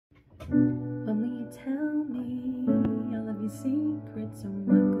secrets of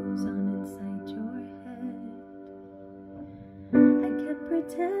what goes on inside your head. I can't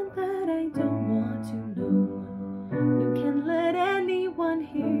pretend that I don't want to know. You can't let anyone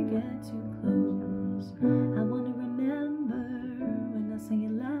here get too close. I want to remember when I saw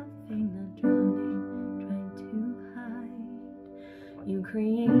you laughing, not drowning, trying to hide. You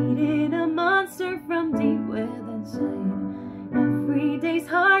created a monster from deep within inside. Every day's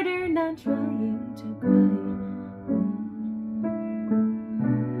harder, not trying to cry.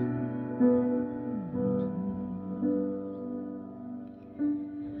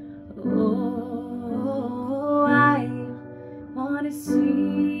 Oh, I want to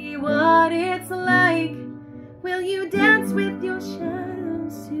see what it's like. Will you dance with your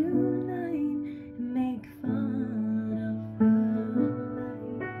shadows tonight and make fun of the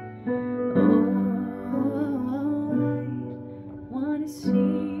light? Oh, I want to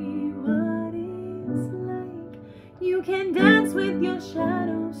see what it's like. You can dance with your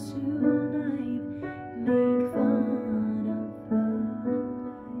shadows tonight, make fun of the light.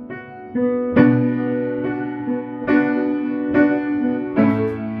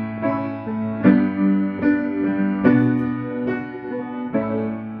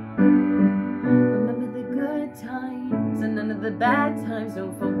 Remember the good times and none of the bad times.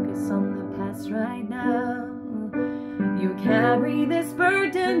 Don't focus on the past right now. You carry this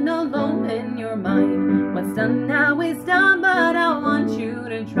burden alone in your mind. What's done now is done, but I want you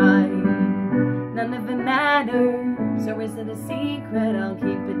to try. None of it matters, or is it a secret? I'll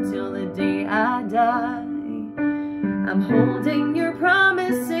keep it till the day I die. I'm holding your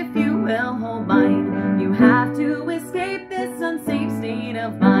promise, if you will hold mine. You have to escape this unsafe state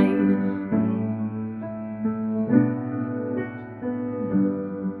of mind.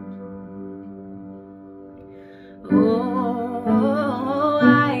 Oh,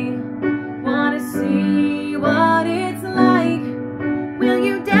 I want to see what it's like. Will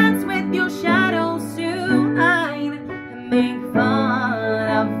you dance with your shadows tonight and make fun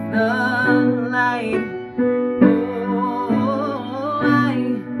of the light? Oh, I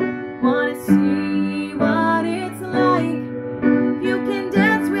want to see what it's like. You can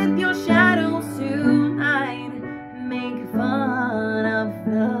dance with your shadows tonight and make fun of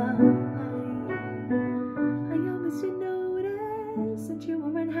the light. That you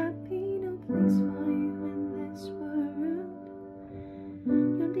were unhappy, no place for you in this world.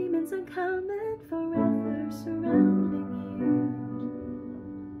 Your demons are coming forever.